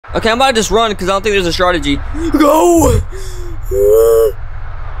Okay, I'm about to just run because I don't think there's a strategy. Go!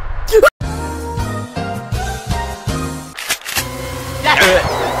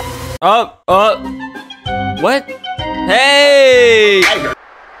 What? Hey!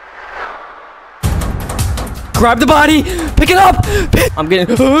 Grab the body! Pick it up! I'm getting...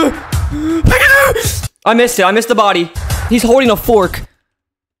 Pick it up! I missed it. I missed the body. He's holding a fork.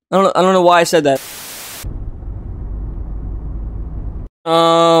 I don't know why I said that.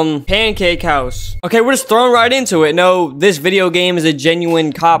 Pancake house. Okay, we're just thrown right into it. No, this video game is a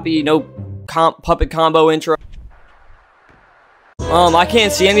genuine copy. No puppet combo intro. I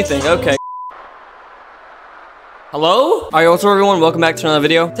can't see anything. Okay. Hello? Alright, what's up everyone? Welcome back to another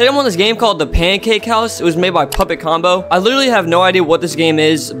video. Today I'm on this game called the Pancake House. It was made by puppetcombo. I literally have no idea what this game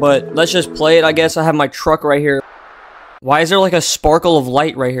is, but let's just play it, I guess. I have my truck right here. Why is there like a sparkle of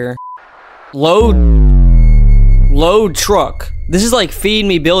light right here? Load truck. This is like Feed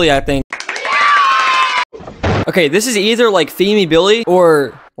Me Billy, I think. Okay, this is either like Feed Me Billy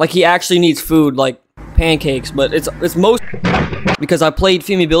or like he actually needs food, like pancakes, but it's most because I played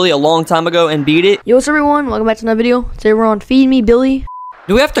Feed Me Billy a long time ago and beat it. Yo, what's up everyone? Welcome back to another video. Today we're on Feed Me Billy.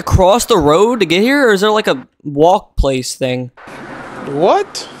 Do we have to cross the road to get here, or is there like a walk place thing?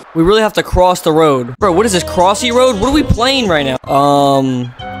 What? We really have to cross the road. Bro, what is this, Crossy Road? What are we playing right now?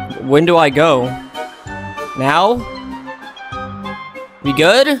 When do I go? Now? We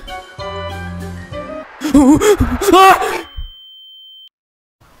good?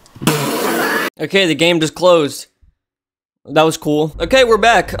 Okay, the game just closed. That was cool. Okay, we're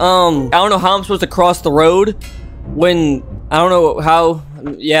back. I don't know how I'm supposed to cross the road when I don't know how.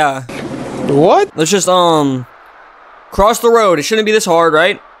 Yeah. What? Let's just cross the road. It shouldn't be this hard,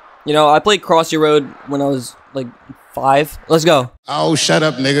 right? You know, I played Crossy Road when I was like 5. Let's go. Oh, shut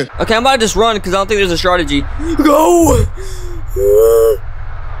up, nigga. Okay, I'm about to just run because I don't think there's a strategy. Go!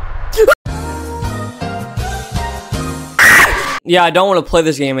 Yeah, I don't want to play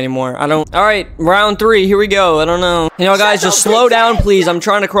this game anymore. I don't. All right, round 3. Here we go. I don't know. You know, guys, just slow down, please. I'm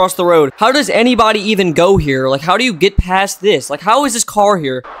trying to cross the road. How does anybody even go here? Like, how do you get past this? Like, how is this car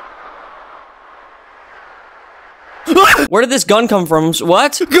here? Where did this gun come from?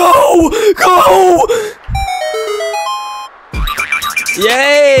 What? Go! Go!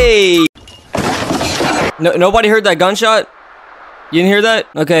 Yay! Nobody heard that gunshot? You didn't hear that?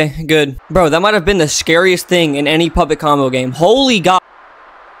 Okay, good. Bro, that might have been the scariest thing in any puppet combo game. Holy God.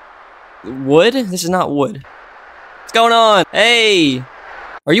 Wood? This is not wood. What's going on? Hey!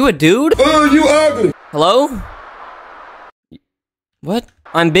 Are you a dude? Oh, you ugly! Hello? What?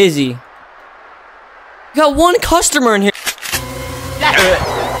 I'm busy. You got one customer in here.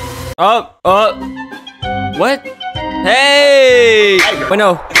 What? Hey! Wait,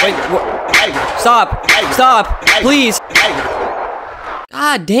 no. Wait. Stop. Stop. Please.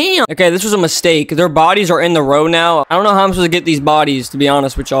 God damn. Okay, this was a mistake. Their bodies are in the row now. I don't know how I'm supposed to get these bodies, to be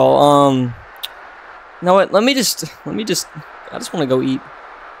honest with y'all. You know what? Let me just, I just want to go eat.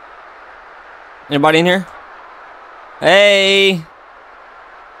 Anybody in here? Hey.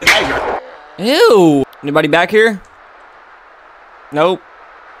 Ew. Anybody back here? Nope.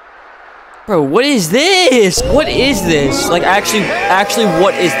 Bro, what is this? What is this? Like, actually,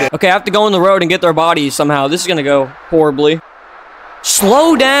 what is this? Okay, I have to go on the road and get their bodies somehow. This is gonna go horribly.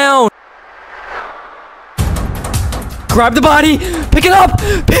 Slow down! Grab the body! Pick it up!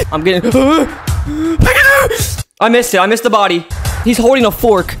 I'm getting... Pick it up! I missed it. I missed the body. He's holding a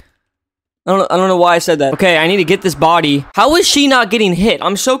fork. I don't know why I said that. Okay, I need to get this body. How is she not getting hit?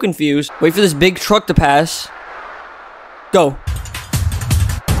 I'm so confused. Wait for this big truck to pass. Go.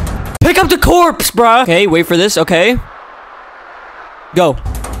 Pick up the corpse, bruh! Okay, wait for this. Okay. Go.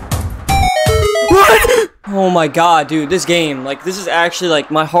 What? Oh my God, dude, this game, like, this is actually, like,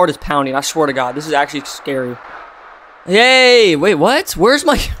 my heart is pounding. I swear to God, this is actually scary. Yay! Wait, what? Where's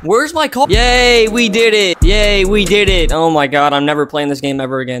my car? Yay, we did it! Yay, we did it! Oh my God, I'm never playing this game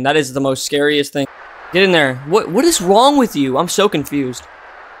ever again. That is the most scariest thing. Get in there. What is wrong with you? I'm so confused.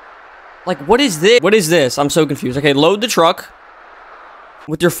 Like, what is this? What is this? I'm so confused. Okay, load the truck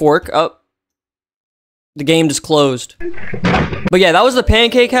with your fork. Oh. The game just closed. But yeah, that was the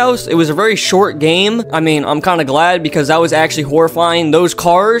Pancake House. It was a very short game. I mean, I'm kind of glad because that was actually horrifying. Those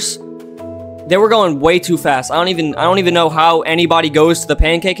cars, they were going way too fast. I don't even know how anybody goes to the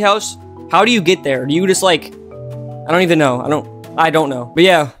Pancake House. How do you get there? Do you just like, I don't even know. I don't know. But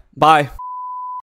yeah, bye.